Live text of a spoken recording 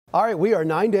All right, we are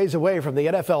 9 days away from the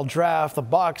NFL draft. The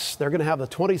Bucs, they're going to have the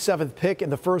 27th pick in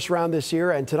the first round this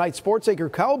year. And tonight, sports anchor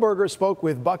Kyle Berger spoke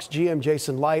with Bucs GM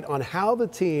Jason Licht on how the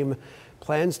team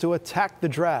plans to attack the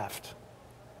draft.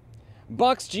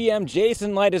 Bucs GM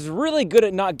Jason Licht is really good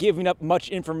at not giving up much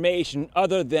information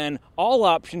other than all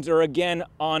options are again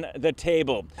on the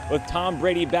table. With Tom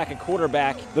Brady back at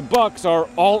quarterback, the Bucs are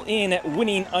all in at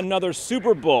winning another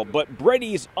Super Bowl, but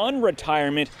Brady's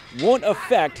unretirement won't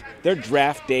affect their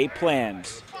draft day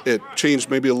plans. It changed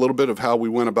maybe a little bit of how we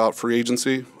went about free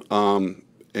agency, and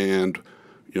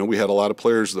we had a lot of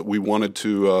players that we wanted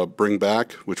to bring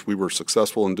back, which we were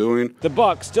successful in doing. The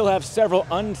Bucs still have several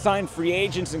unsigned free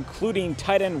agents, including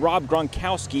tight end Rob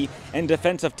Gronkowski and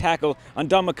defensive tackle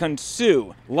Ndamukong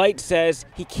Suh. Licht says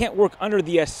he can't work under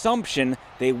the assumption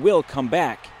they will come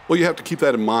back. Well, you have to keep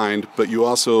that in mind, but you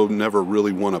also never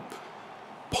really want to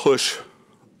push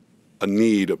a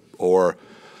need or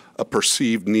a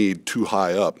perceived need too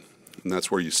high up. And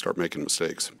that's where you start making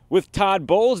mistakes. With Todd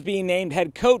Bowles being named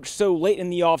head coach so late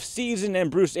in the offseason and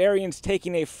Bruce Arians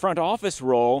taking a front office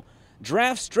role,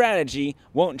 draft strategy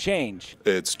won't change.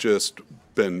 It's just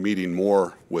been meeting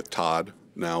more with Todd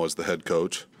now as the head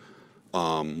coach,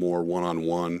 more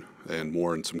one-on-one and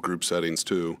more in some group settings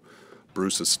too.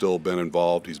 Bruce has still been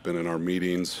involved. He's been in our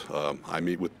meetings. I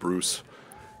meet with Bruce,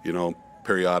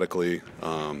 periodically,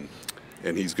 and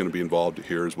he's going to be involved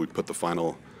here as we put the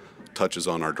final touches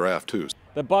on our draft too.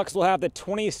 The Bucs will have the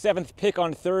 27th pick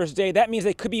on Thursday. That means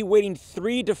they could be waiting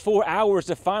 3 to 4 hours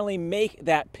to finally make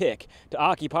that pick. To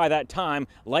occupy that time,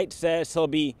 Licht says he'll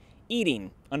be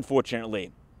eating,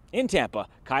 unfortunately. In Tampa,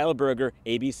 Kyle Berger,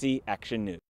 ABC Action News.